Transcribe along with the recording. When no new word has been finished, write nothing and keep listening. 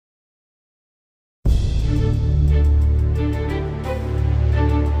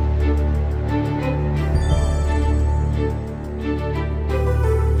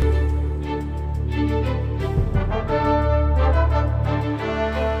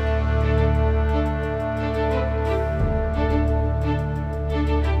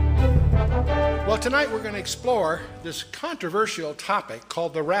Tonight we're going to explore this controversial topic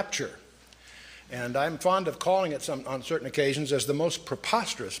called the rapture. And I'm fond of calling it on certain occasions as the most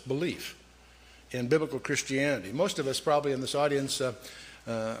preposterous belief in biblical Christianity. Most of us probably in this audience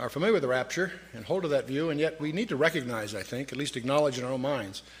are familiar with the rapture and hold to that view, and yet we need to recognize, I think, at least acknowledge in our own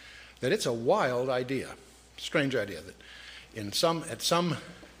minds, that it's a wild idea, strange idea, that at some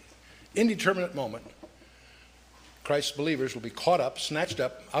indeterminate moment, Christ's believers will be caught up, snatched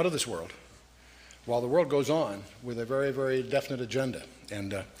up out of this world, while the world goes on with a very, very definite agenda.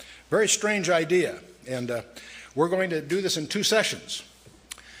 And very strange idea. And we're going to do this in two sessions.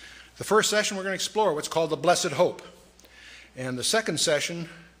 The first session, we're going to explore what's called the blessed hope. And the second session,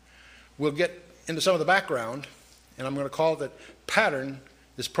 we'll get into some of the background, and I'm going to call it pattern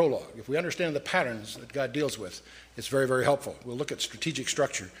is prologue. If we understand the patterns that God deals with, it's very, very helpful. We'll look at strategic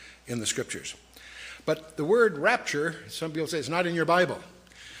structure in the scriptures. But the word rapture, some people say it's not in your Bible.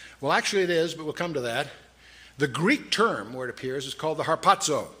 Well, actually it is, but we'll come to that. The Greek term where it appears is called the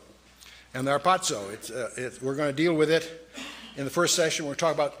harpazo. And the harpazo, we're going to deal with it in the first session. We're going to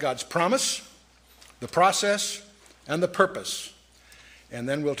talk about God's promise, the process, and the purpose. And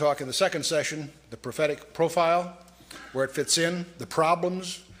then we'll talk in the second session, the prophetic profile, where it fits in, the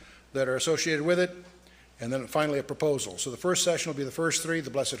problems that are associated with it, and then finally a proposal. So the first session will be the first three, the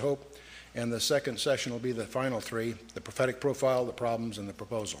blessed hope, and the second session will be the final three, the prophetic profile, the problems, and the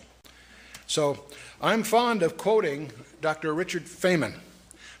proposal. So I'm fond of quoting Dr. Richard Feynman,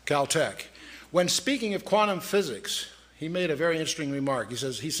 Caltech. When speaking of quantum physics, he made a very interesting remark.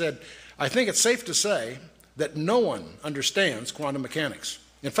 He said, I think it's safe to say that no one understands quantum mechanics.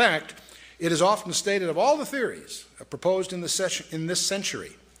 In fact, it is often stated of all the theories proposed in this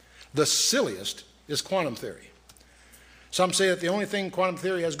century, the silliest is quantum theory. Some say that the only thing quantum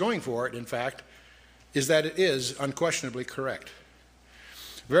theory has going for it, in fact, is that it is unquestionably correct.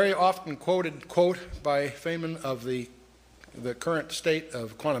 Very often quoted quote by Feynman of the current state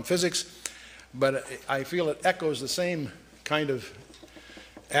of quantum physics, but I feel it echoes the same kind of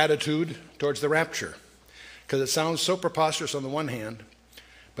attitude towards the rapture, because it sounds so preposterous on the one hand,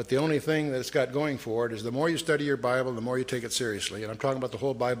 but the only thing that it's got going for it is the more you study your Bible, the more you take it seriously, and I'm talking about the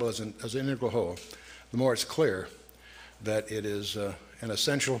whole Bible as an integral whole, the more it's clear that it is an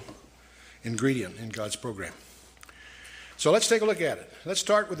essential ingredient in God's program. So let's take a look at it. Let's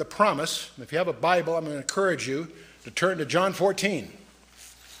start with the promise. If you have a Bible, I'm going to encourage you to turn to John 14.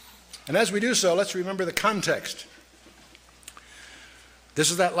 And as we do so, let's remember the context. This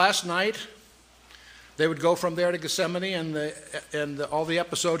is that last night. They would go from there to Gethsemane and all the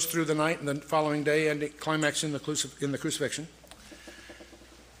episodes through the night and the following day and climax in the crucifixion.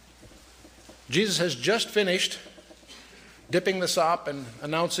 Jesus has just finished dipping the sop and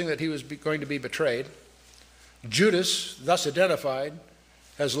announcing that he was going to be betrayed. Judas, thus identified,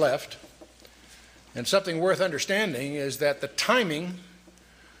 has left. And something worth understanding is that the timing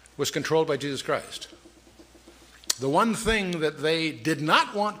was controlled by Jesus Christ. The one thing that they did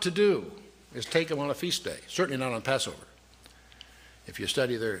not want to do is take him on a feast day, certainly not on Passover. If you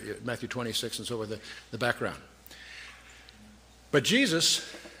study there, Matthew 26 and so forth, the background. But Jesus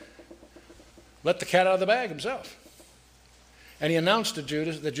let the cat out of the bag himself. And he announced to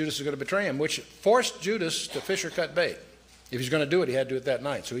Judas that Judas is going to betray him, which forced Judas to fish or cut bait. If he's going to do it, he had to do it that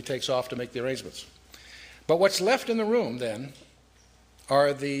night. So he takes off to make the arrangements. But what's left in the room then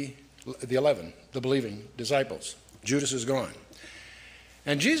are the 11, the believing disciples. Judas is gone.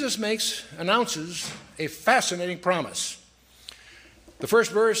 And Jesus announces a fascinating promise. The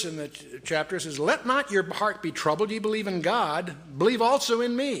first verse in the chapter says, let not your heart be troubled. Ye believe in God, believe also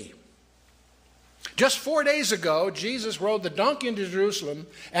in me. Just 4 days ago, Jesus rode the donkey into Jerusalem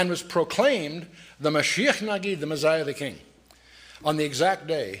and was proclaimed the Mashiach Nagid, the Messiah, the King, on the exact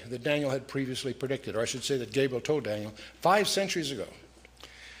day that Daniel had previously predicted, or I should say that Gabriel told Daniel 5 centuries ago.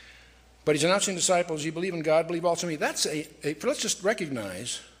 But he's announcing to disciples, you believe in God, believe also in me. Let's just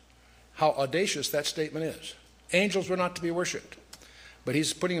recognize how audacious that statement is. Angels were not to be worshipped, but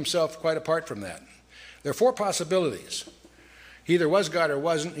he's putting himself quite apart from that. There are 4 possibilities. He either was God or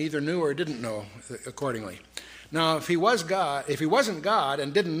wasn't, either knew or didn't know accordingly. Now, if he wasn't God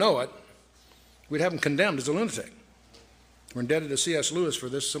and didn't know it, we'd have him condemned as a lunatic. We're indebted to C.S. Lewis for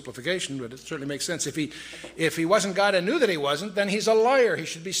this simplification, but it certainly makes sense. If he wasn't God and knew that he wasn't, then he's a liar. He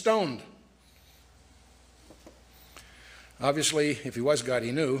should be stoned. Obviously, if he was God,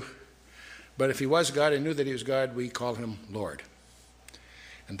 he knew. But if he was God and knew that he was God, we call him Lord.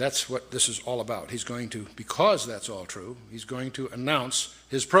 And that's what this is all about. He's going to, because that's all true, he's going to announce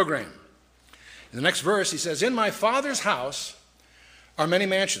his program. In the next verse, he says, in my Father's house are many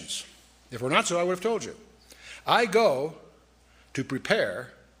mansions. If it were not so, I would have told you. I go to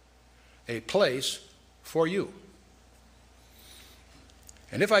prepare a place for you.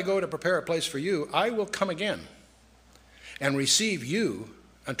 And if I go to prepare a place for you, I will come again and receive you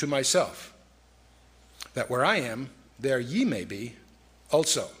unto myself, that where I am, there ye may be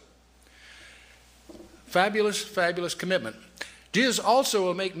also. Fabulous, fabulous commitment. Jesus also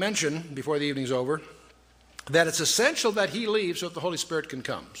will make mention, before the evening's over, that it's essential that he leave so that the Holy Spirit can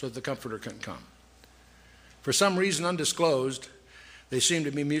come, so that the Comforter can come. For some reason undisclosed, they seem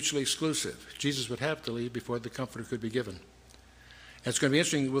to be mutually exclusive. Jesus would have to leave before the Comforter could be given. And it's going to be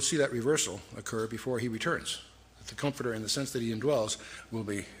interesting, we'll see that reversal occur before he returns. The Comforter, in the sense that he indwells, will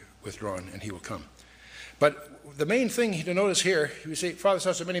be withdrawn and he will come. But the main thing to notice here, you say, Father's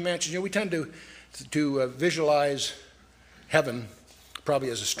house of many mansions, we tend to visualize heaven probably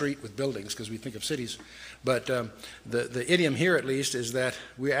as a street with buildings because we think of cities. But the idiom here, at least, is that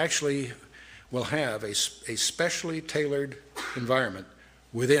we actually will have a specially tailored environment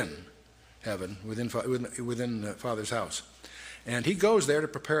within heaven, within Father's house. And he goes there to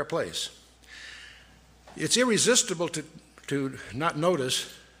prepare a place. It's irresistible to not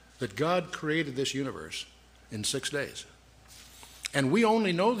notice that God created this universe in 6 days. And we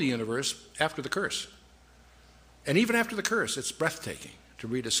only know the universe after the curse. And even after the curse, it's breathtaking to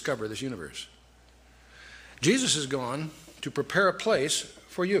rediscover this universe. Jesus has gone to prepare a place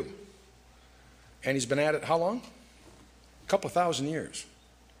for you. And he's been at it how long? A couple thousand years.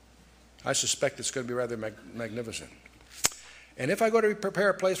 I suspect it's going to be rather magnificent. And if I go to prepare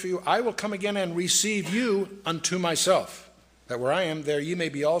a place for you, I will come again and receive you unto myself, that where I am, there ye may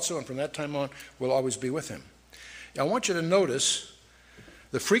be also, and from that time on will always be with him. Now, I want you to notice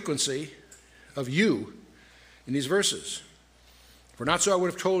the frequency of you in these verses. For not so I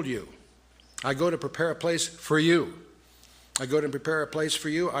would have told you. I go to prepare a place for you. I go to prepare a place for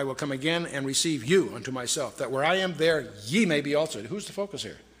you. I will come again and receive you unto myself, that where I am, there ye may be also. Who's the focus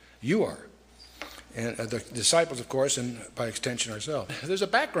here? You are. And the disciples, of course, and by extension ourselves. There's a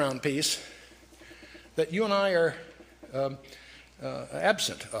background piece that you and I are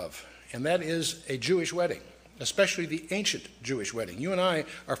absent of, and that is a Jewish wedding, especially the ancient Jewish wedding. You and I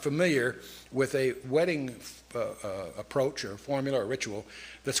are familiar with a wedding approach or formula or ritual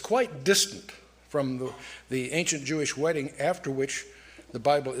that's quite distant from the ancient Jewish wedding after which the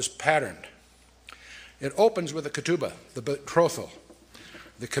Bible is patterned. It opens with the ketubah, the betrothal,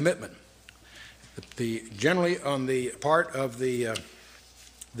 the commitment. Generally on the part of the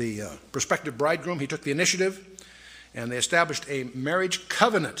prospective bridegroom, he took the initiative, and they established a marriage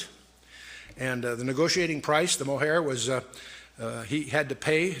covenant. And the negotiating price, the moher, was he had to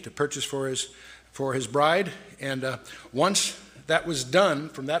pay to purchase for his bride. And once that was done,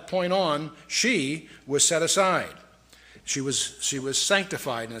 from that point on, she was set aside. She was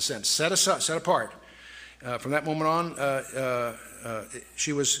sanctified in a sense, set apart. From that moment on,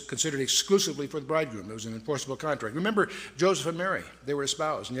 she was considered exclusively for the bridegroom. It was an enforceable contract. Remember Joseph and Mary, they were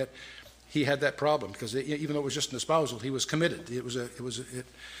espoused, and yet he had that problem because even though it was just an espousal, he was committed. It was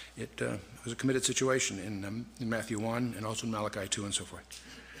a committed situation in Matthew 1 and also in Malachi 2 and so forth.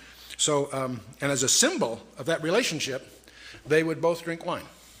 So, and as a symbol of that relationship, they would both drink wine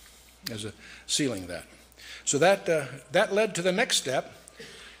as a sealing that. So that led to the next step.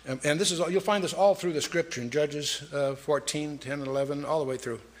 And this is you'll find this all through the scripture in Judges 14, 10, and 11, all the way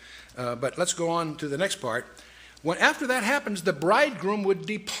through. But let's go on to the next part. After that happens, the bridegroom would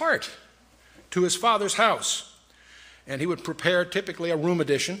depart to his father's house, and he would prepare typically a room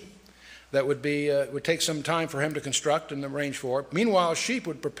addition that would take some time for him to construct and arrange for. Meanwhile, sheep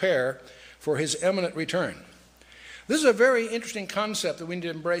would prepare for his imminent return. This is a very interesting concept that we need to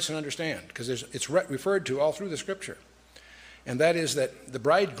embrace and understand because it's referred to all through the scripture. And that is that the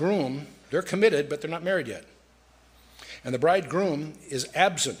bridegroom, they're committed, but they're not married yet. And the bridegroom is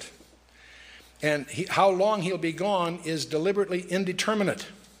absent. And how long he'll be gone is deliberately indeterminate.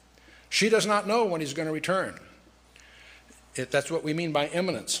 She does not know when he's going to return. That's what we mean by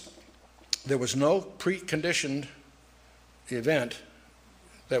imminence. There was no preconditioned event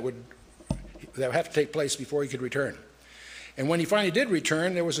that would have to take place before he could return. And when he finally did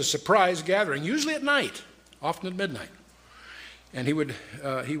return, there was a surprise gathering, usually at night, often at midnight. And he would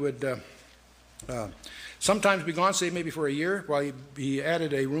sometimes be gone, say maybe for a year, while he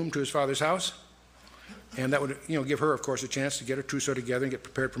added a room to his father's house. And that would give her, of course, a chance to get her trousseau together and get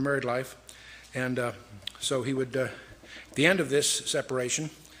prepared for married life. And so he would, at the end of this separation,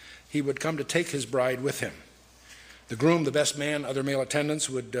 he would come to take his bride with him. The groom, the best man, other male attendants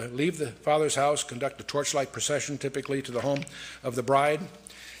would leave the father's house, conduct a torchlight procession typically to the home of the bride.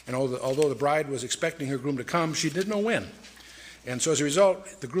 And although the bride was expecting her groom to come, she didn't know when. And so as a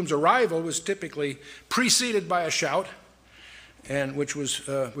result, the groom's arrival was typically preceded by a shout and which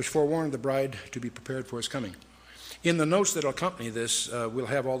forewarned the bride to be prepared for his coming. In the notes that accompany this, we'll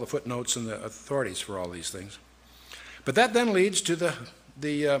have all the footnotes and the authorities for all these things. But that then leads to the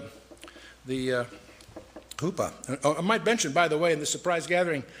chuppah. I might mention, by the way, in the surprise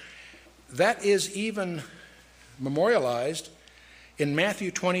gathering, that is even memorialized in Matthew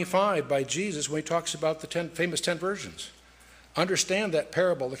 25 by Jesus when he talks about the famous 10 virgins. Understand that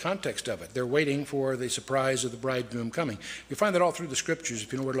parable, the context of it. They're waiting for the surprise of the bridegroom coming. You find that all through the scriptures,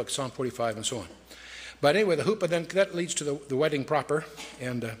 if you know where to look, Psalm 45 and so on. But anyway, the chuppah then, that leads to the wedding proper,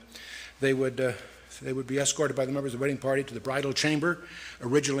 and they would be escorted by the members of the wedding party to the bridal chamber,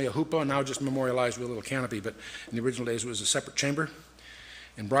 originally a chuppah, now just memorialized with a little canopy, but in the original days it was a separate chamber.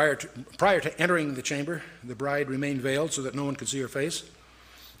 And prior to entering the chamber, the bride remained veiled so that no one could see her face.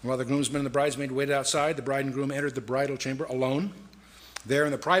 And while the groomsmen and the bridesmaid waited outside, the bride and groom entered the bridal chamber alone. There,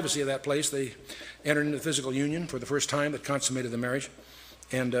 in the privacy of that place, they entered into physical union for the first time that consummated the marriage,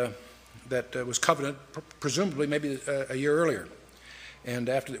 and that was covenant, presumably maybe a year earlier. And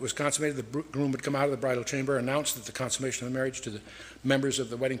after it was consummated, the groom would come out of the bridal chamber, announce that the consummation of the marriage to the members of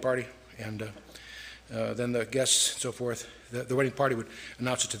the wedding party, and then the guests and so forth. The wedding party would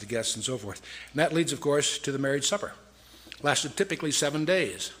announce it to the guests and so forth. And that leads, of course, to the marriage supper. Lasted typically 7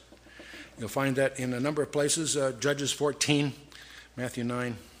 days. You'll find that in a number of places, Judges 14, Matthew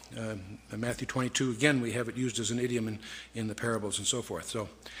 9, Matthew 22. Again, we have it used as an idiom in the parables and so forth. So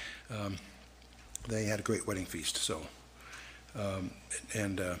they had a great wedding feast. So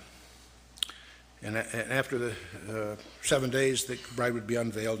and after the 7 days, the bride would be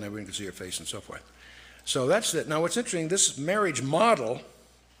unveiled and everyone could see her face and so forth. So that's it. Now what's interesting, this marriage model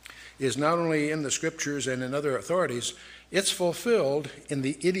is not only in the scriptures and in other authorities, it's fulfilled in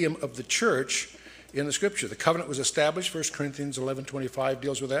the idiom of the church in the scripture. The covenant was established, 1 Corinthians 11:25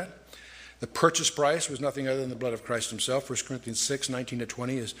 deals with that. The purchase price was nothing other than the blood of Christ himself. 1 Corinthians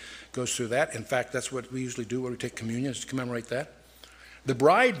 6:19-20 goes through that. In fact, that's what we usually do when we take communion, is to commemorate that. The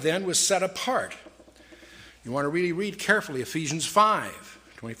bride then was set apart. You want to really read carefully Ephesians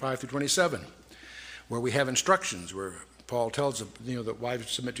 5:25-27, where we have instructions, where Paul tells that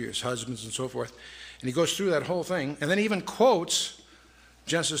wives submit to your husbands and so forth. And he goes through that whole thing, and then even quotes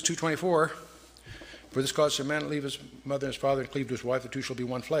Genesis 2:24, for this cause shall a man leave his mother and his father and cleave to his wife, the two shall be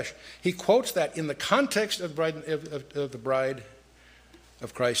one flesh. He quotes that in the context of the bride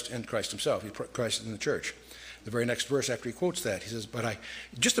of Christ and Christ himself, Christ in the church. The very next verse after he quotes that, he says, but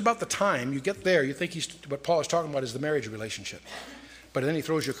just about the time you get there, you think what Paul is talking about is the marriage relationship. But then he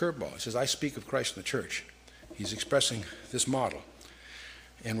throws you a curveball. He says, I speak of Christ in the church. He's expressing this model.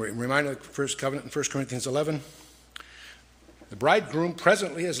 And we're reminded of the first covenant in 1 Corinthians 11. The bridegroom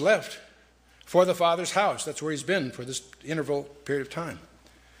presently has left for the Father's house. That's where he's been for this interval period of time.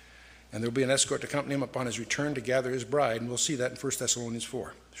 And there will be an escort to accompany him upon his return to gather his bride. And we'll see that in 1 Thessalonians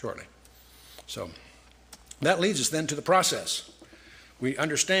 4 shortly. So that leads us then to the process. We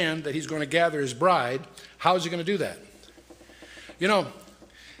understand that he's going to gather his bride. How is he going to do that? You know,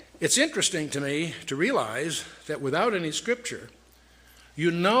 it's interesting to me to realize that without any scripture, you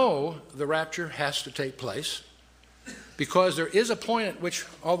know the rapture has to take place because there is a point at which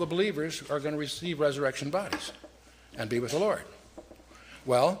all the believers are going to receive resurrection bodies and be with the Lord.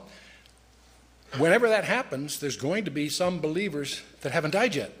 Well, whenever that happens, there's going to be some believers that haven't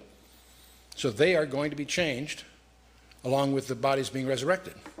died yet. So they are going to be changed along with the bodies being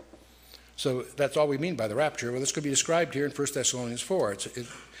resurrected. So that's all we mean by the rapture. Well, this could be described here in 1 Thessalonians 4.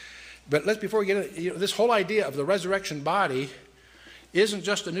 But before we get into this whole idea of the resurrection body isn't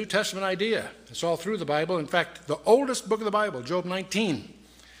just a New Testament idea. It's all through the Bible. In fact, the oldest book of the Bible, Job 19,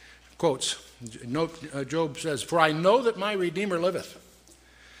 quotes, Job says, for I know that my Redeemer liveth,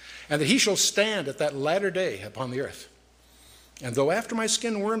 and that he shall stand at that latter day upon the earth. And though after my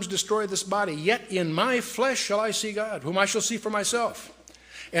skin worms destroy this body, yet in my flesh shall I see God, whom I shall see for myself.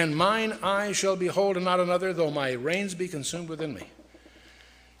 And mine eye shall behold and not another, though my reins be consumed within me.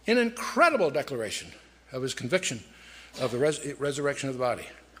 An incredible declaration of his conviction of the resurrection of the body.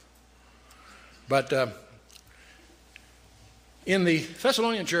 But in the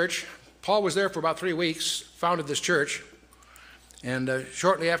Thessalonian church, Paul was there for about 3 weeks, founded this church, and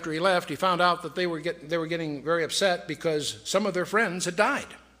shortly after he left, he found out that they were getting very upset because some of their friends had died.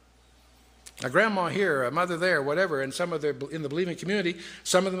 A grandma here, a mother there, whatever, and in the believing community,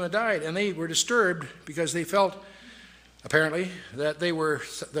 some of them had died, and they were disturbed because they felt, apparently, that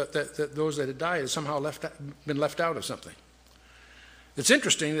that those that had died had somehow been left out of something. It's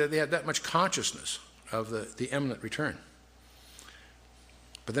interesting that they had that much consciousness of the imminent return.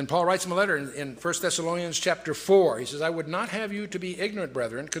 But then Paul writes them a letter in 1 Thessalonians chapter 4. He says, I would not have you to be ignorant,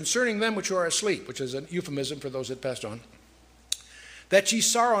 brethren, concerning them which are asleep, which is a euphemism for those that passed on, that ye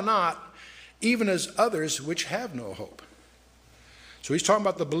sorrow not, even as others which have no hope. So he's talking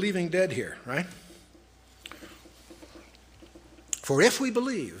about the believing dead here, right? For if we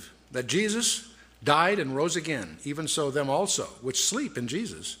believe that Jesus died and rose again, even so them also, which sleep in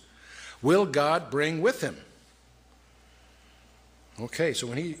Jesus, will God bring with him. Okay, so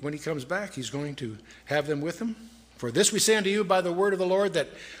when he comes back, he's going to have them with him. For this we say unto you by the word of the Lord, that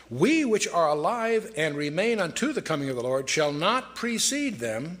we which are alive and remain unto the coming of the Lord shall not precede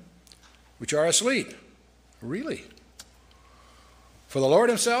them which are asleep. Really? For the Lord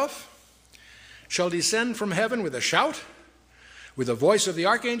himself shall descend from heaven with a shout, with the voice of the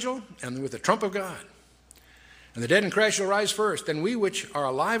archangel, and with the trump of God. And the dead in Christ shall rise first. Then we which are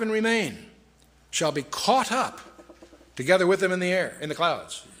alive and remain shall be caught up together with them in the air, in the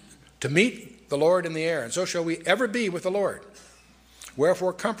clouds, to meet the Lord in the air. And so shall we ever be with the Lord.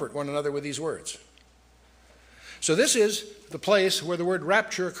 Wherefore comfort one another with these words. So this is the place where the word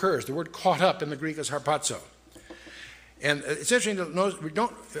rapture occurs. The word caught up in the Greek is harpazo. And it's interesting to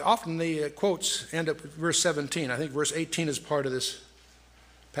note, often the quotes end up with verse 17. I think verse 18 is part of this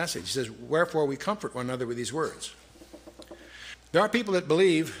passage. He says, wherefore we comfort one another with these words. There are people that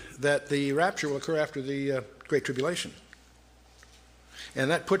believe that the rapture will occur after the Great Tribulation. And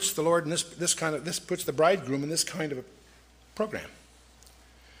that puts the Lord in this puts the bridegroom in this kind of a program.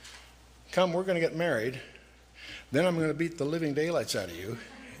 Come, we're going to get married. Then I'm going to beat the living daylights out of you,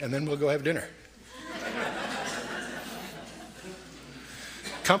 and then we'll go have dinner.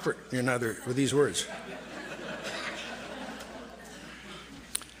 Comfort one another with these words.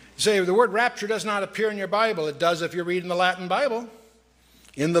 You say, the word rapture does not appear in your Bible. It does if you're reading the Latin Bible.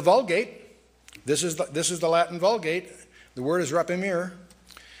 In the Vulgate, this is the Latin Vulgate. The word is rapimir,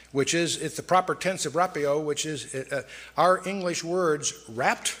 which is, it's the proper tense of rapio, which is, our English words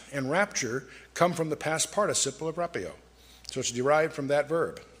rapt and rapture come from the past participle of rapio. So it's derived from that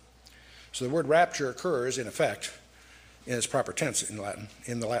verb. So the word rapture occurs, in effect, in its proper tense in Latin,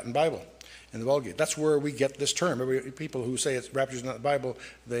 in the Latin Bible, in the Vulgate. That's where we get this term. People who say rapture is not the Bible,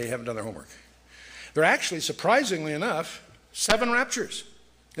 they haven't done their homework. There are actually, surprisingly enough, 7 raptures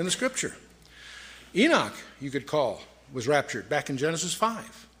in the Scripture. Enoch, you could call, was raptured back in Genesis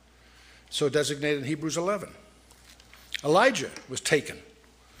 5, so designated in Hebrews 11. Elijah was taken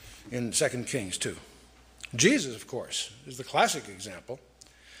in 2 Kings 2. Jesus, of course, is the classic example.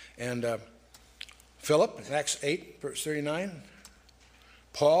 And Philip in Acts 8, verse 39.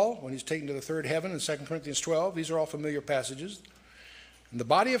 Paul, when he's taken to the third heaven in 2 Corinthians 12. These are all familiar passages. And the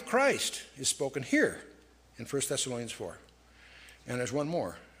body of Christ is spoken here in 1 Thessalonians 4. And there's one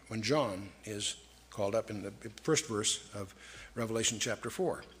more, when John is called up in the first verse of Revelation chapter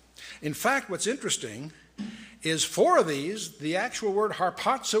 4. In fact, what's interesting is 4 of these, the actual word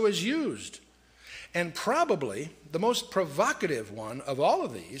harpazo is used. And probably the most provocative one of all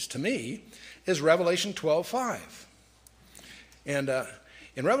of these, to me, is Revelation 12:5. And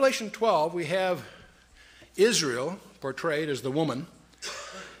in Revelation 12, we have Israel portrayed as the woman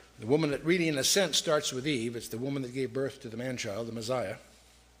that really, in a sense, starts with Eve. It's the woman that gave birth to the man-child, the Messiah.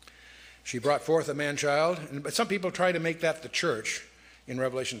 She brought forth a man-child, but some people try to make that the church in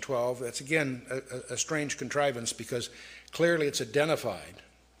Revelation 12. That's, again, a strange contrivance, because clearly it's identified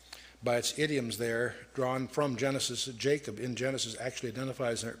by its idioms there, drawn from Genesis. Jacob in Genesis actually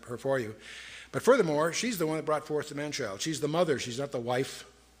identifies her for you. But furthermore, she's the one that brought forth the man-child. She's the mother. She's not the wife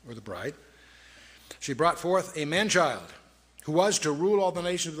or the bride. She brought forth a man-child who was to rule all the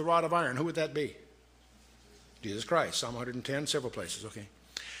nations with a rod of iron. Who would that be? Jesus Christ. Psalm 110, several places. Okay.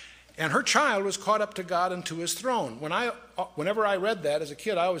 And her child was caught up to God and to his throne. Whenever I read that as a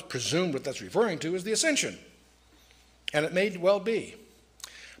kid, I always presumed what that's referring to is the ascension. And it may well be.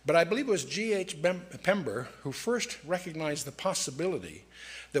 But I believe it was G.H. Pember who first recognized the possibility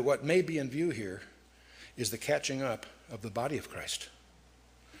that what may be in view here is the catching up of the body of Christ,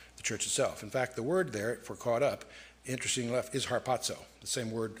 the church itself. In fact, the word there for caught up, interestingly enough, is harpazo, the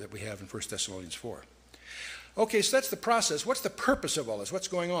same word that we have in 1 Thessalonians 4. Okay, so that's the process. What's the purpose of all this? What's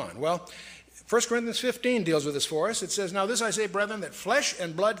going on? Well, 1 Corinthians 15 deals with this for us. It says, now this I say, brethren, that flesh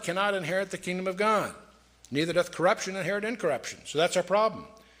and blood cannot inherit the kingdom of God. Neither doth corruption inherit incorruption. So that's our problem.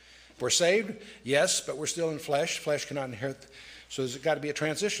 We're saved, yes, but we're still in flesh. Flesh cannot inherit. So there's got to be a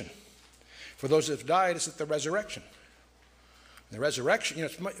transition. For those that have died, it's at the resurrection. The resurrection,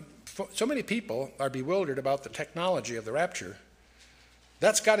 so many people are bewildered about the technology of the rapture.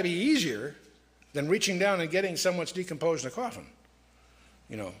 That's got to be easier than reaching down and getting someone's decomposed in a coffin.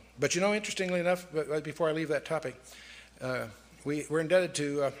 But interestingly enough, before I leave that topic, we're indebted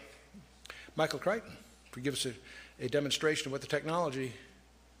to Michael Crichton for giving us a demonstration of what the technology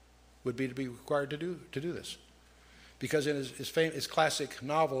would be to be required to do this. Because in his classic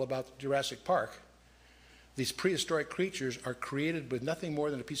novel about Jurassic Park, these prehistoric creatures are created with nothing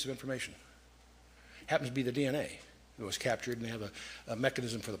more than a piece of information. It happens to be the DNA that was captured, and they have a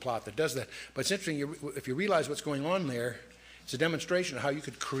mechanism for the plot that does that. But it's interesting, if you realize what's going on there, it's a demonstration of how you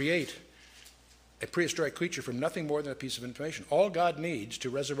could create a prehistoric creature from nothing more than a piece of information. All God needs to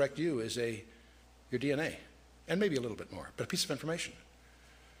resurrect you is your DNA, and maybe a little bit more, but a piece of information.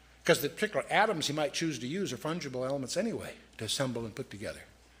 Because the particular atoms he might choose to use are fungible elements anyway to assemble and put together.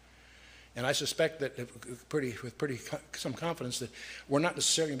 And I suspect that with some confidence that we're not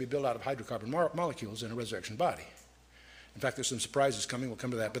necessarily going to be built out of hydrocarbon molecules in a resurrection body. In fact, there's some surprises coming. We'll come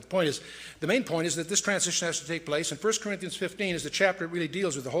to that. But the main point is that this transition has to take place. And 1 Corinthians 15 is the chapter that really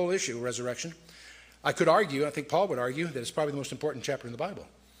deals with the whole issue of resurrection. I could argue, I think Paul would argue, that it's probably the most important chapter in the Bible.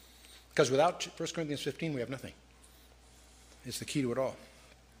 Because without 1 Corinthians 15, we have nothing. It's the key to it all.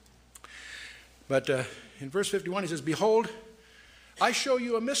 But in verse 51, he says, "Behold, I show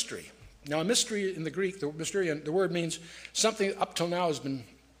you a mystery." Now, a mystery in the Greek, the word means something up till now has been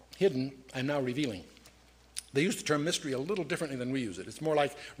hidden, I'm now revealing. They use the term mystery a little differently than we use it. It's more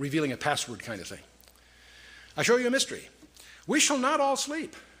like revealing a password kind of thing. "I show you a mystery. We shall not all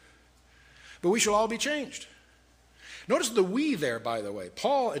sleep, but we shall all be changed." Notice the "we" there, by the way.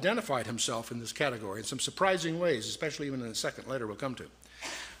 Paul identified himself in this category in some surprising ways, especially even in the second letter we'll come to.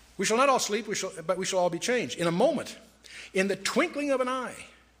 "We shall not all sleep, but we shall all be changed. In a moment, in the twinkling of an eye,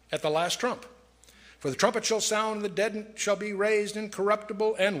 at the last trump. For the trumpet shall sound, and the dead shall be raised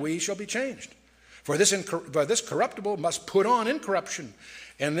incorruptible, and we shall be changed. For this corruptible must put on incorruption,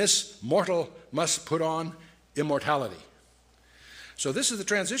 and this mortal must put on immortality." So this is the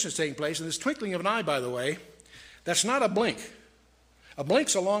transition that's taking place. And this twinkling of an eye, by the way, that's not a blink. A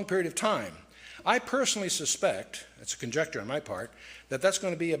blink's a long period of time. I personally suspect, it's a conjecture on my part, that that's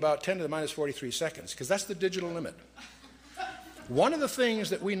going to be about 10 to the minus 43 seconds, because that's the digital limit. One of the things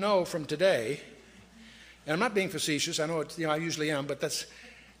that we know from today, and I'm not being facetious, I know I usually am, but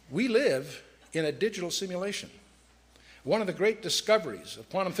we live in a digital simulation. One of the great discoveries of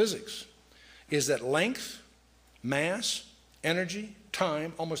quantum physics is that length, mass, energy,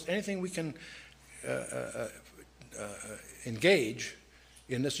 time, almost anything we can engage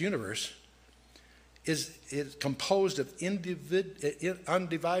in this universe is composed of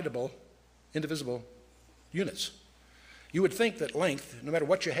indivisible units. You would think that length, no matter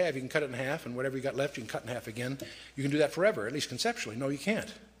what you have, you can cut it in half, and whatever you got left, you can cut in half again. You can do that forever, at least conceptually. No, you can't.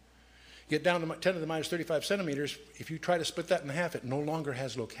 You get down to 10 to the minus 35 centimeters, if you try to split that in half, it no longer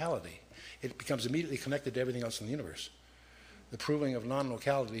has locality. It becomes immediately connected to everything else in the universe. The proving of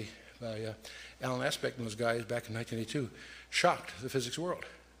non-locality by Alan Aspect and those guys back in 1982 shocked the physics world.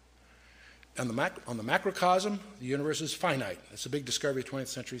 On the macrocosm, the universe is finite. That's a big discovery of 20th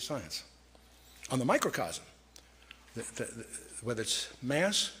century science. On the microcosm, whether it's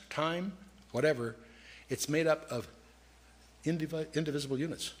mass, time, whatever, it's made up of indivisible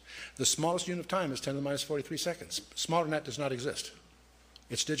units. The smallest unit of time is 10 to the minus 43 seconds. Smaller than that does not exist.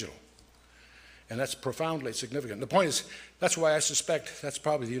 It's digital. And that's profoundly significant. The point is, that's why I suspect that's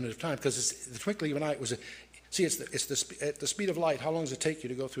probably the unit of time, because the twinkling of an eye at the speed of light, how long does it take you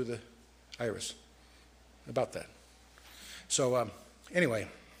to go through the iris? About that. So anyway,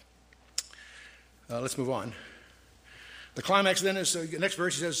 let's move on. The climax then is, the next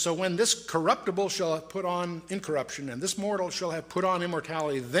verse he says, "So when this corruptible shall have put on incorruption, and this mortal shall have put on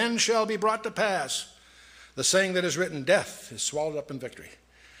immortality, then shall be brought to pass the saying that is written, death is swallowed up in victory.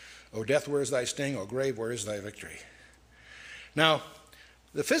 O death, where is thy sting? O grave, where is thy victory?" Now,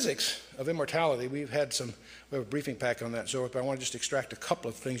 the physics of immortality, we have a briefing pack on that, so if I want to just extract a couple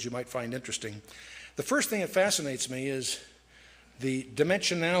of things you might find interesting. The first thing that fascinates me is the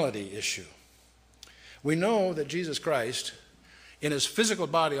dimensionality issue. We know that Jesus Christ, in his physical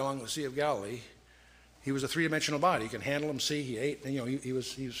body along the Sea of Galilee, he was a three-dimensional body. He could handle him, see, he ate, and he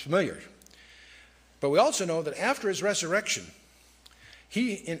was familiar. But we also know that after his resurrection,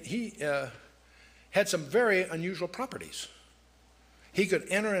 he had some very unusual properties. He could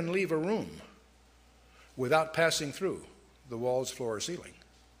enter and leave a room without passing through the walls, floor, or ceiling.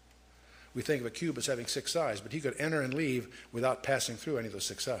 We think of a cube as having 6 sides, but he could enter and leave without passing through any of those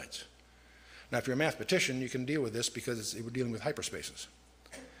 6 sides. Now, if you're a mathematician, you can deal with this because we're dealing with hyperspaces.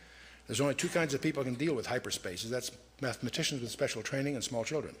 There's only 2 kinds of people who can deal with hyperspaces. That's mathematicians with special training and small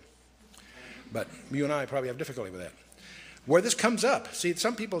children. But you and I probably have difficulty with that. Where this comes up, see,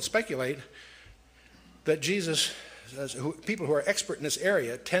 some people speculate that people who are expert in this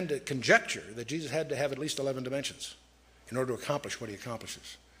area tend to conjecture that Jesus had to have at least 11 dimensions in order to accomplish what he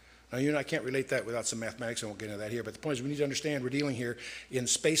accomplishes. Now, you and I can't relate that without some mathematics. I won't get into that here. But the point is we need to understand we're dealing here in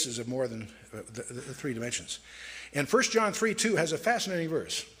spaces of more than the 3 dimensions. And 1 John 3:2 has a fascinating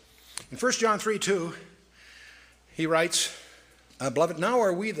verse. In 1 John 3:2, he writes, Beloved, now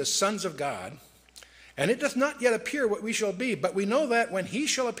are we the sons of God, and it doth not yet appear what we shall be, but we know that when he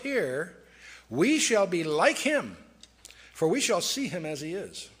shall appear, we shall be like him, for we shall see him as he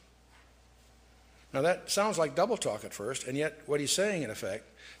is. Now that sounds like double talk at first, and yet what he's saying in effect,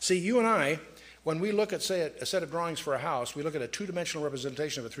 see, you and I, when we look at, say, a set of drawings for a house, we look at a 2-dimensional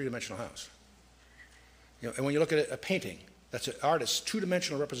representation of a 3-dimensional house. You know, and when you look at a painting, that's an artist's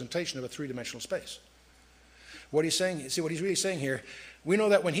 2-dimensional representation of a 3-dimensional space. What he's saying, see what he's really saying here, we know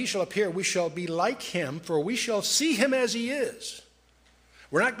that when he shall appear, we shall be like him, for we shall see him as he is.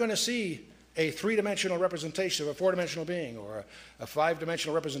 We're not going to see a 3-dimensional representation of a 4-dimensional being or a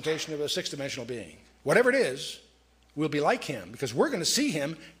 5-dimensional representation of a 6-dimensional being. Whatever it is, we'll be like him because we're going to see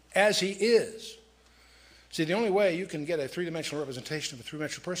him as he is. See, the only way you can get a 3-dimensional representation of a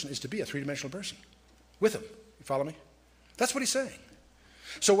 3-dimensional person is to be a 3-dimensional person with him. You follow me? That's what he's saying.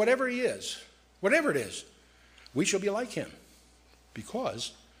 So whatever he is, whatever it is, we shall be like him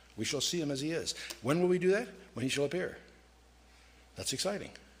because we shall see him as he is. When will we do that? When he shall appear. That's exciting.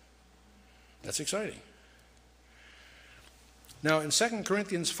 That's exciting. Now, in 2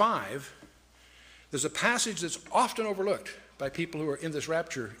 Corinthians 5, there's a passage that's often overlooked by people who are in this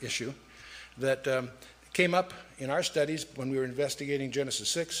rapture issue that came up in our studies when we were investigating Genesis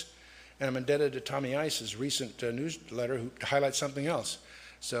 6, and I'm indebted to Tommy Ice's recent newsletter who highlights something else.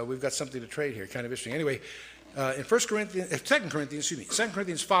 So we've got something to trade here, kind of interesting. Anyway, in 2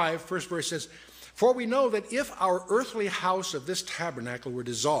 Corinthians 5, first verse says, For we know that if our earthly house of this tabernacle were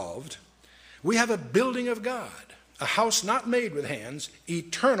dissolved, we have a building of God, a house not made with hands,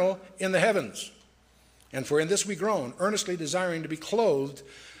 eternal in the heavens. And for in this we groan, earnestly desiring to be clothed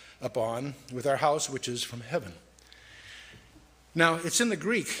upon with our house which is from heaven. Now, it's in the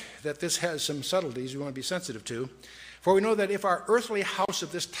Greek that this has some subtleties we want to be sensitive to. For we know that if our earthly house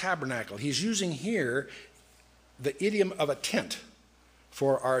of this tabernacle, he's using here the idiom of a tent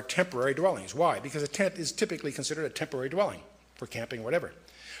for our temporary dwellings. Why? Because a tent is typically considered a temporary dwelling for camping or whatever.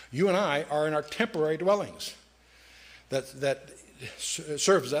 You and I are in our temporary dwellings that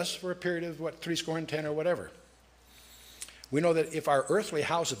serves us for a period of, 70 or whatever. We know that if our earthly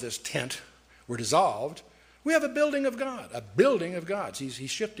house of this tent were dissolved, we have a building of God, a building of God's. He's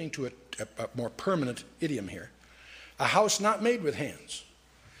shifting to a more permanent idiom here. A house not made with hands,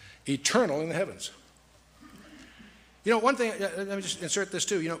 eternal in the heavens. You know, one thing, let me just insert this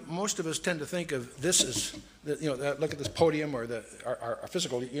too. You know, most of us tend to think of this as, look at this podium or our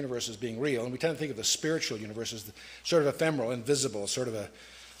physical universe as being real, and we tend to think of the spiritual universe as sort of ephemeral, invisible, sort of a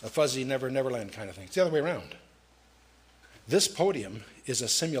fuzzy neverland kind of thing. It's the other way around. This podium is a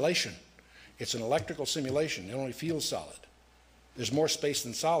simulation. It's an electrical simulation. It only feels solid. There's more space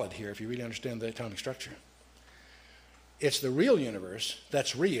than solid here if you really understand the atomic structure. It's the real universe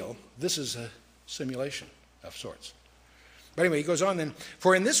that's real. This is a simulation of sorts. But anyway, he goes on then,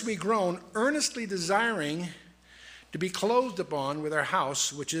 For in this we groan, earnestly desiring to be clothed upon with our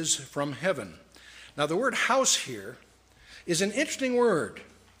house, which is from heaven. Now the word house here is an interesting word.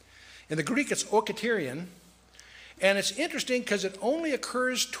 In the Greek it's okaterion, and it's interesting because it only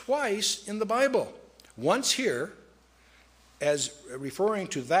occurs twice in the Bible. Once here, as referring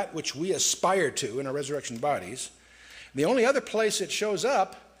to that which we aspire to in our resurrection bodies. The only other place it shows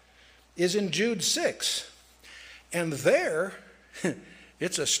up is in Jude 6. And there,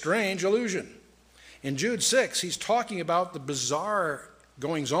 it's a strange illusion. In Jude 6, he's talking about the bizarre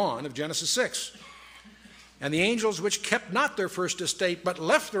goings-on of Genesis 6. And the angels which kept not their first estate, but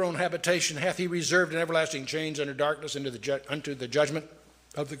left their own habitation, hath he reserved in everlasting chains under darkness unto the judgment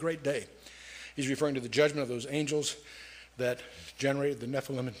of the great day. He's referring to the judgment of those angels that generated the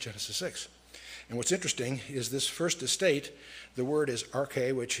Nephilim in Genesis 6. And what's interesting is this first estate, the word is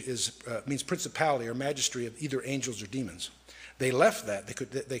arche, which means principality or majesty of either angels or demons. They left that.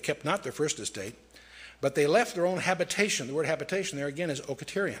 They kept not their first estate, but they left their own habitation. The word habitation there again is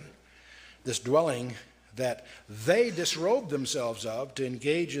okaterion, this dwelling that they disrobed themselves of to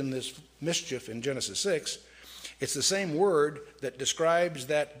engage in this mischief in Genesis 6. It's the same word that describes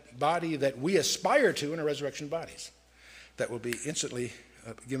that body that we aspire to in our resurrection bodies that will be instantly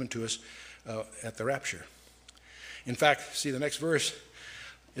given to us at the rapture. In fact, see the next verse.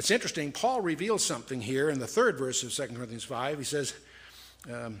 It's interesting. Paul reveals something here in the 3rd verse of 2 Corinthians 5. He says,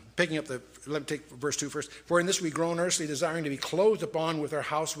 let me take verse 2 first. For in this we groan earnestly, desiring to be clothed upon with our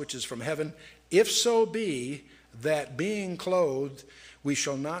house which is from heaven, if so be that being clothed we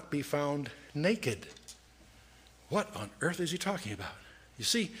shall not be found naked. What on earth is he talking about? You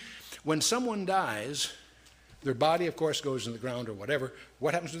see, When someone dies, their body, of course, goes in the ground or whatever.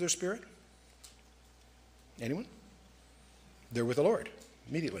 What happens to their spirit? Anyone? They're with the Lord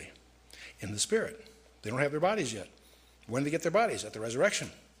immediately in the spirit. They don't have their bodies yet. When do they get their bodies? At the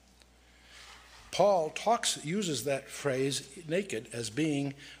resurrection. Paul uses that phrase, naked, as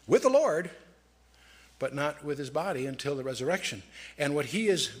being with the Lord, but not with his body until the resurrection. And what he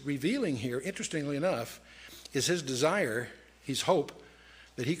is revealing here, interestingly enough, is his desire, his hope,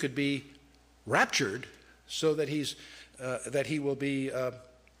 that he could be raptured so that he will be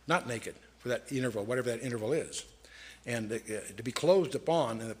not naked for that interval, whatever that interval is. And to be clothed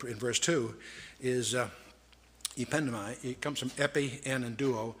upon, in verse 2, is ependemi. It comes from epi and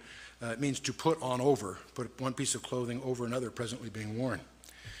duo. It means to put on over, put one piece of clothing over another presently being worn.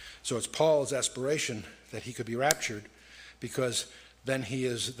 So it's Paul's aspiration that he could be raptured, because then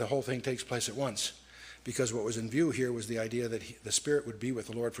the whole thing takes place at once. Because what was in view here was the idea that the spirit would be with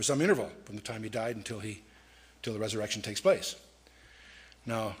the Lord for some interval from the time he died until the resurrection takes place.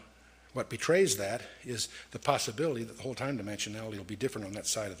 Now, what betrays that is the possibility that the whole time dimensionality will be different on that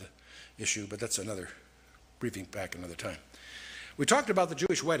side of the issue, but that's another briefing back another time. We talked about the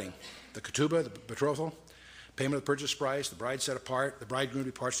Jewish wedding, the ketubah, the betrothal, payment of the purchase price, the bride set apart, the bridegroom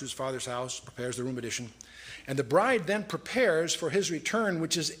departs to his father's house, prepares the room addition, and the bride then prepares for his return,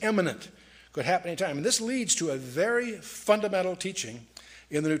 which is imminent, could happen anytime. And this leads to a very fundamental teaching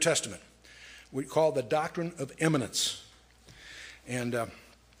in the New Testament, we call the doctrine of imminence. And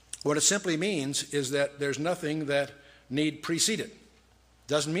what it simply means is that there's nothing that need precede it.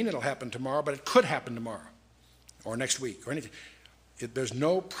 Doesn't mean it'll happen tomorrow, but it could happen tomorrow or next week or anything. There's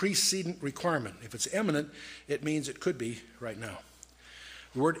no precedent requirement. If it's imminent, it means it could be right now.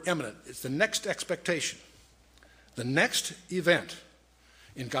 The word imminent, it's the next expectation. The next event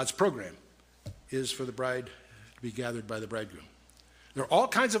in God's program is for the bride to be gathered by the bridegroom. There are all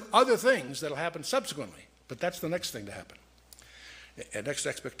kinds of other things that will happen subsequently, but that's the next thing to happen. A next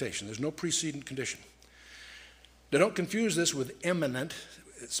expectation. There's no precedent condition. Now, don't confuse this with imminent.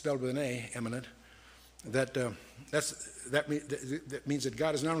 It's spelled with an A, imminent. That means that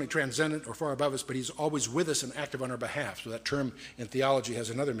God is not only transcendent or far above us, but he's always with us and active on our behalf. So that term in theology has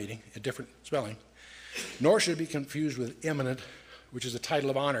another meaning, a different spelling. Nor should it be confused with eminent, which is a title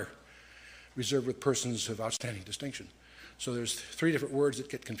of honor reserved with persons of outstanding distinction. So there's three different words that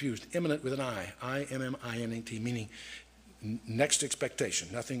get confused. Imminent with an I, I-M-M-I-N-E-T, meaning next expectation.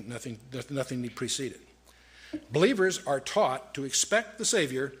 Nothing need precede it. Believers are taught to expect the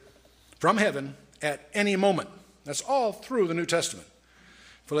Savior from heaven at any moment. That's all through the New Testament.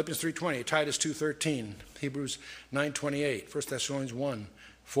 Philippians 3:20, Titus 2:13, Hebrews 9:28, 1 Thessalonians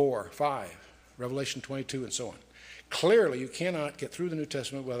 1:4, 5, Revelation 22, and so on. Clearly, you cannot get through the New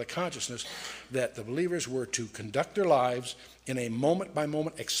Testament without the consciousness that the believers were to conduct their lives in a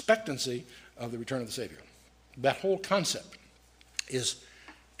moment-by-moment expectancy of the return of the Savior. That whole concept is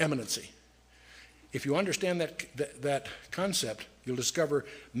imminency. If you understand that concept, you'll discover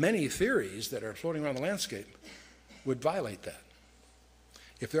many theories that are floating around the landscape would violate that.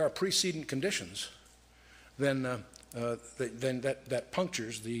 If there are precedent conditions, then that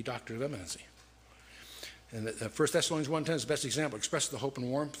punctures the doctrine of imminency. And 1 Thessalonians 1:10 is the best example. Expresses the hope and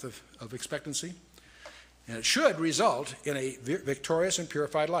warmth of expectancy. And it should result in a victorious and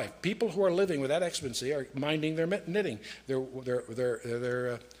purified life. People who are living with that expectancy are minding their knitting. They're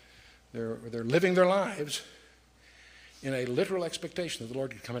living their lives in a literal expectation that the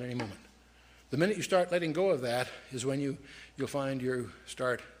Lord could come at any moment. The minute you start letting go of that is when you'll find you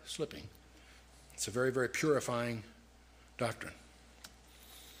start slipping. It's a very, very purifying doctrine.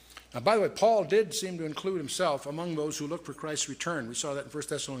 Now, by the way, Paul did seem to include himself among those who look for Christ's return. We saw that in 1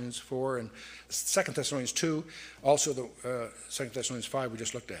 Thessalonians 4 and 2 Thessalonians 2, also the 2 Thessalonians 5 we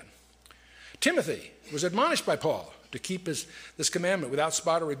just looked at. Timothy was admonished by Paul to keep this commandment without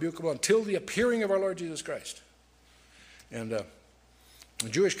spot or rebukable until the appearing of our Lord Jesus Christ. And the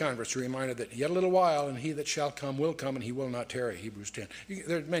Jewish converts are reminded that yet a little while, and he that shall come will come, and he will not tarry, Hebrews 10.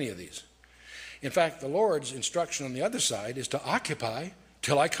 There are many of these. In fact, the Lord's instruction on the other side is to occupy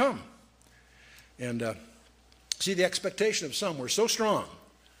till I come. And see, the expectation of some were so strong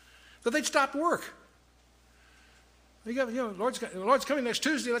that they'd stop work. The Lord's coming next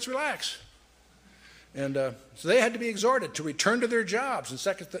Tuesday, let's relax. And so they had to be exhorted to return to their jobs in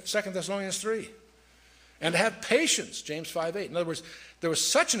 2 Thessalonians 3. And to have patience, James 5:8. In other words, there was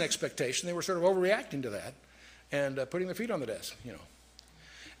such an expectation, they were sort of overreacting to that and putting their feet on the desk,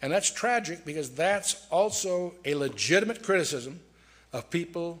 And that's tragic because that's also a legitimate criticism of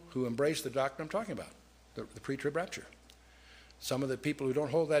people who embrace the doctrine I'm talking about, the pre-trib rapture. Some of the people who don't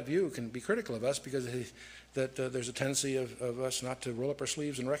hold that view can be critical of us because there's a tendency of us not to roll up our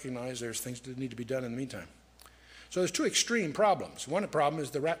sleeves and recognize there's things that need to be done in the meantime. So there's two extreme problems. One problem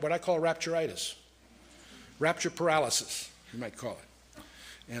is what I call rapturitis, rapture paralysis, you might call it.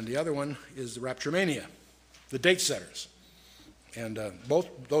 And the other one is the rapture mania, the date setters. And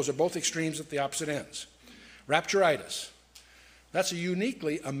those are both extremes at the opposite ends. Rapturitis, that's a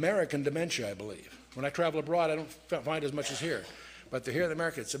uniquely American dementia, I believe. When I travel abroad, I don't find as much as here. But here in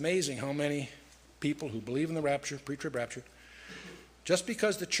America, it's amazing how many people who believe in the rapture, pre-trib rapture, just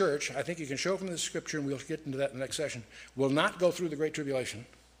because the church, I think you can show from the scripture, and we'll get into that in the next session, will not go through the Great Tribulation.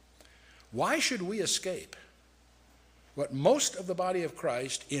 Why should we escape what most of the body of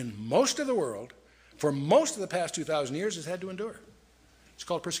Christ in most of the world, for most of the past 2,000 years, has had to endure? It's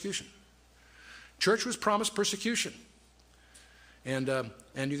called persecution. Church was promised persecution. And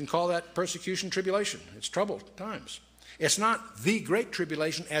you can call that persecution tribulation. It's troubled times. It's not the Great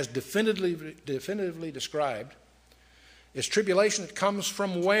Tribulation as definitively described. It's tribulation that comes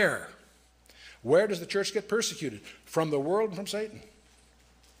from where? Where does the church get persecuted? From the world and from Satan.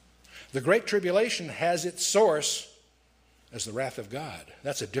 The Great Tribulation has its source as the wrath of God.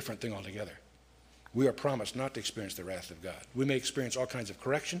 That's a different thing altogether. We are promised not to experience the wrath of God. We may experience all kinds of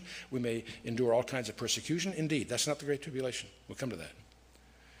correction. We may endure all kinds of persecution. Indeed, that's not the Great Tribulation. We'll come to that.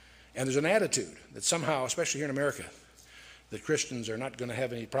 And there's an attitude that somehow, especially here in America, that Christians are not going to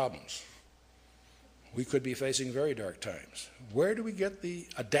have any problems. We could be facing very dark times. Where do we get the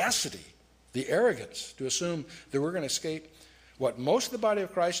audacity, the arrogance to assume that we're going to escape what most of the body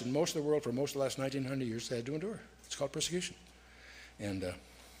of Christ and most of the world for most of the last 1900 years had to endure? It's called persecution. And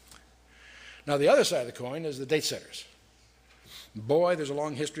now the other side of the coin is the date setters. Boy, there's a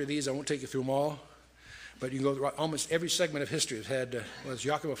long history of these. I won't take you through them all. But you can go through almost every segment of history. It's had, was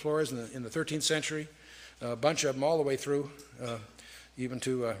Giacomo Flores in the 13th century, a bunch of them all the way through, even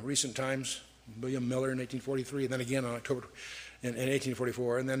to recent times. William Miller in 1843, and then again on October in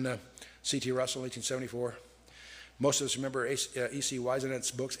 1844, and then C.T. Russell in 1874. Most of us remember E.C.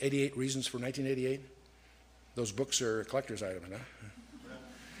 Wisenet's books, 88 Reasons for 1988. Those books are a collector's item,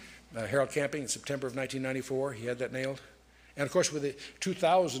 huh? Harold Camping in September of 1994, he had that nailed. And of course with the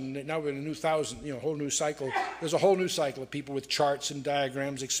 2000, now we're in a new whole new cycle. There's a whole new cycle of people with charts and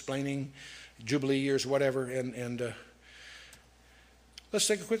diagrams explaining Jubilee years, whatever, and let's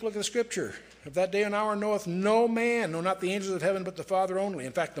take a quick look at the scripture. Of that day and hour knoweth no man, no, not the angels of heaven, but the Father only.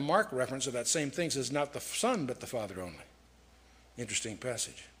 In fact, the Mark reference of that same thing says not the Son, but the Father only. Interesting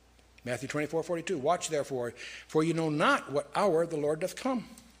passage. Matthew 24:42. Watch therefore, for you know not what hour the Lord doth come.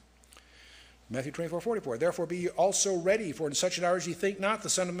 Matthew 24:44. Therefore be ye also ready, for in such an hour as ye think not,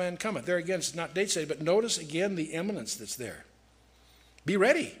 the Son of Man cometh. There again, it's not date stated, but notice again the imminence that's there. Be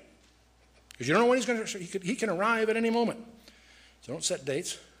ready, because you don't know when he's going to. He can arrive at any moment. So don't set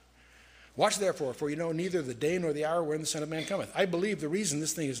dates. Watch therefore, for you know neither the day nor the hour wherein the Son of Man cometh. I believe the reason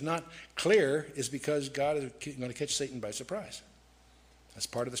this thing is not clear is because God is going to catch Satan by surprise. That's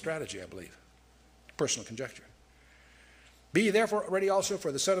part of the strategy, I believe. Personal conjecture. Be ye therefore ready also,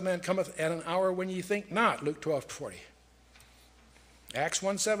 for the Son of Man cometh at an hour when ye think not. Luke 12:40. Acts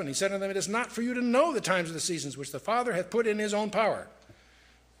 1:7. He said unto them, it is not for you to know the times of the seasons which the Father hath put in his own power.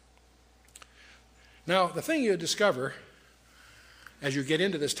 Now, the thing you discover as you get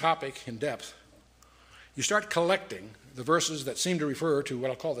into this topic in depth, you start collecting the verses that seem to refer to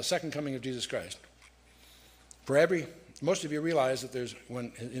what I'll call the second coming of Jesus Christ. Most of you realize that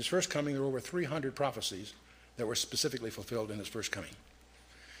when in his first coming, there were over 300 prophecies that were specifically fulfilled in his first coming.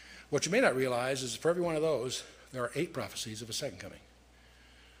 What you may not realize is for every one of those, there are 8 prophecies of a second coming.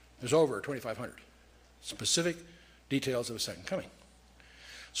 There's over 2,500 specific details of a second coming.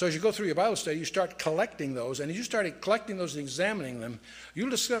 So as you go through your Bible study, you start collecting those, and as you start collecting those and examining them, you'll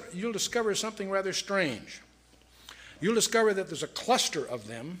discover something rather strange. You'll discover that there's a cluster of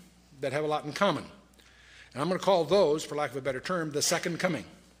them that have a lot in common. And I'm going to call those, for lack of a better term, the second coming.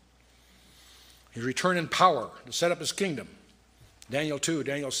 His return in power to set up his kingdom. Daniel 2,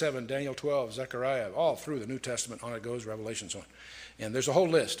 Daniel 7, Daniel 12, Zechariah, all through the New Testament, on it goes, Revelation, so on. And there's a whole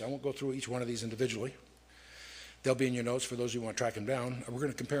list. I won't go through each one of these individually. They'll be in your notes for those who want to track them down. We're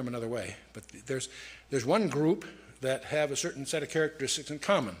going to compare them another way. But there's one group that have a certain set of characteristics in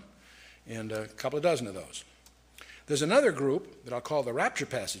common, and a couple of dozen of those. There's another group that I'll call the rapture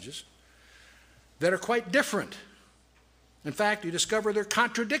passages that are quite different. In fact, you discover they're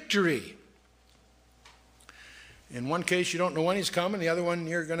contradictory. In one case, you don't know when he's coming. The other one,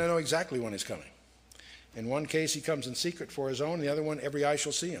 you're going to know exactly when he's coming. In one case, he comes in secret for his own. The other one, every eye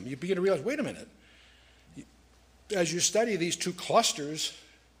shall see him. You begin to realize, wait a minute. As you study these two clusters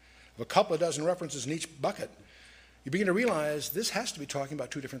of a couple of dozen references in each bucket, you begin to realize this has to be talking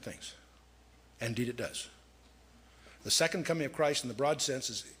about two different things. And indeed it does. The second coming of Christ in the broad sense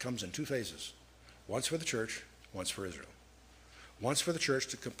it comes in two phases. Once for the church, once for Israel. Once for the church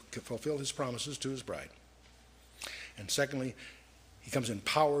to fulfill his promises to his bride. And secondly, he comes in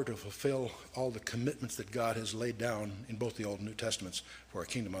power to fulfill all the commitments that God has laid down in both the Old and New Testaments for a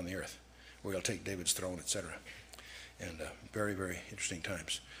kingdom on the earth, where he'll take David's throne, etc. And very, very interesting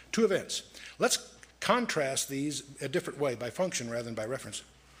times. Two events. Let's contrast these a different way, by function rather than by reference.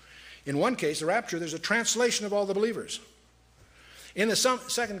 In one case, the rapture, there's a translation of all the believers. In the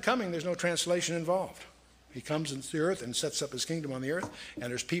second coming, there's no translation involved. He comes into the earth and sets up his kingdom on the earth, and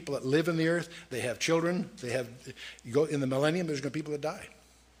there's people that live in the earth, they have children, you go in the millennium, there's going to be people that die.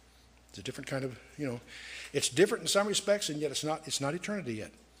 It's a different kind of, it's different in some respects, and yet it's not eternity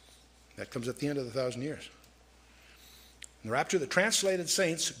yet. That comes at the end of the 1,000 years. In the rapture, the translated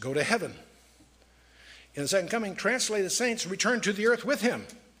saints go to heaven. In the second coming, translated saints return to the earth with him.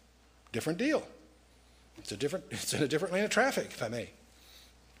 Different deal. It's in a different lane of traffic, if I may.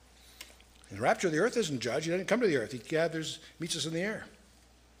 In the rapture, the earth isn't judged. He doesn't come to the earth. He meets us in the air.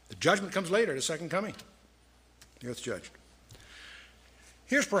 The judgment comes later, the second coming. The earth's judged.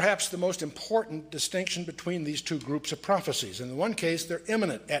 Here's perhaps the most important distinction between these two groups of prophecies. In the one case, they're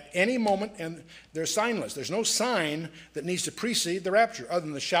imminent at any moment, and they're signless. There's no sign that needs to precede the rapture, other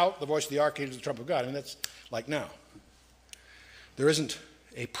than the shout, the voice of the archangel, the trump of God. I mean, that's like now. There isn't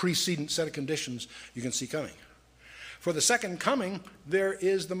a precedent set of conditions you can see coming. For the second coming, there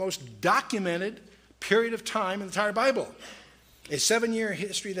is the most documented period of time in the entire Bible. A 7-year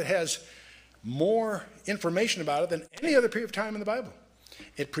history that has more information about it than any other period of time in the Bible.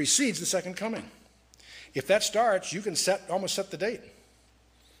 It precedes the second coming. If that starts, you can almost set the date.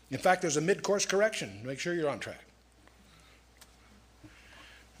 In fact, there's a mid-course correction to make sure you're on track.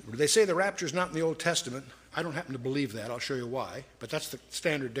 They say the rapture is not in the Old Testament. I don't happen to believe that. I'll show you why. But that's the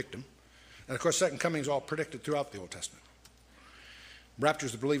standard dictum. And of course, second coming is all predicted throughout the Old Testament. Rapture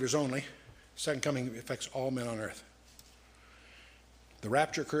is the believers only. Second coming affects all men on earth. The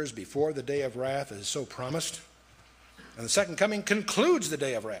rapture occurs before the day of wrath as so promised. And the second coming concludes the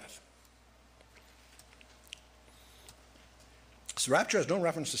day of wrath. So rapture has no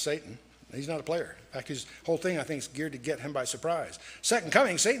reference to Satan. He's not a player. In fact, his whole thing, I think, is geared to get him by surprise. Second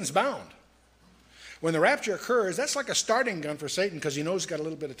coming, Satan's bound. When the rapture occurs, that's like a starting gun for Satan because he knows he's got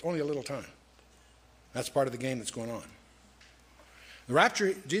only a little time. That's part of the game that's going on. The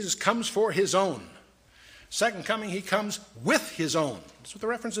rapture, Jesus comes for his own. Second coming, he comes with his own. That's what the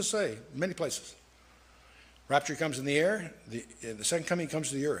references say in many places. Rapture comes in the air. The second coming, he comes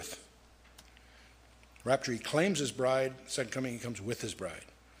to the earth. Rapture, he claims his bride. Second coming, he comes with his bride.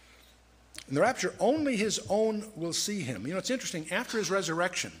 In the rapture, only his own will see him. It's interesting. After his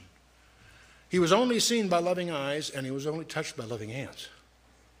resurrection, he was only seen by loving eyes, and he was only touched by loving hands.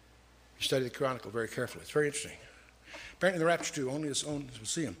 You study the Chronicle very carefully. It's very interesting. Apparently, in the rapture, too, only his own will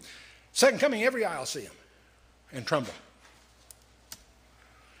see him. Second coming, every eye will see him and tremble.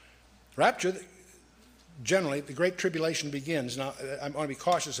 Rapture, generally, the Great Tribulation begins. Now, I want to be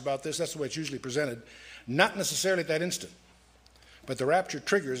cautious about this. That's the way it's usually presented. Not necessarily at that instant. But the rapture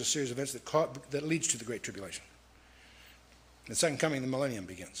triggers a series of events that leads to the Great Tribulation. The second coming, the millennium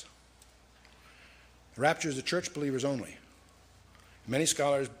begins. The rapture is the church believers only. Many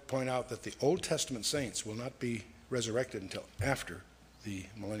scholars point out that the Old Testament saints will not be resurrected until after the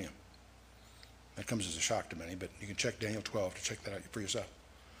millennium. That comes as a shock to many, but you can check Daniel 12 to check that out for yourself.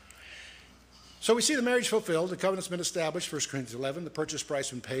 So we see the marriage fulfilled. The covenant's been established, 1 Corinthians 11. The purchase price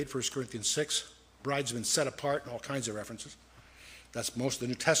has been paid, 1 Corinthians 6. Bride's been set apart, and all kinds of references. That's most of the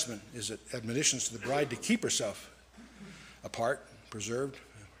New Testament, is admonitions to the bride to keep herself apart, preserved.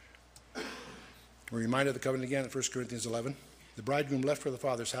 We're reminded of the covenant again in 1 Corinthians 11. The bridegroom left for the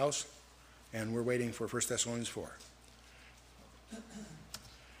Father's house, and we're waiting for 1 Thessalonians 4.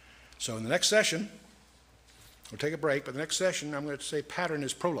 So in the next session, we'll take a break, but the next session, I'm going to say pattern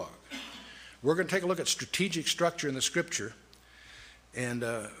is prologue. We're going to take a look at strategic structure in the Scripture, and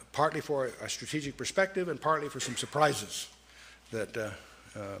partly for a strategic perspective and partly for some surprises that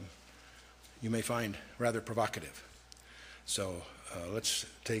you may find rather provocative. So let's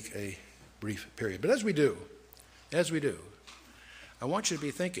take a brief period. But as we do, I want you to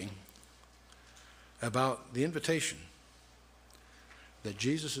be thinking about the invitation that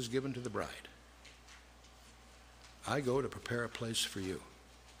Jesus has given to the bride. I go to prepare a place for you.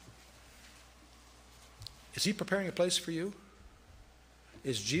 Is he preparing a place for you?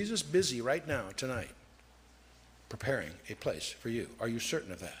 Is Jesus busy right now, tonight, preparing a place for you? Are you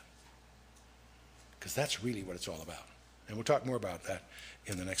certain of that? Because that's really what it's all about. And we'll talk more about that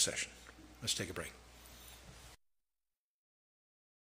in the next session. Let's take a break.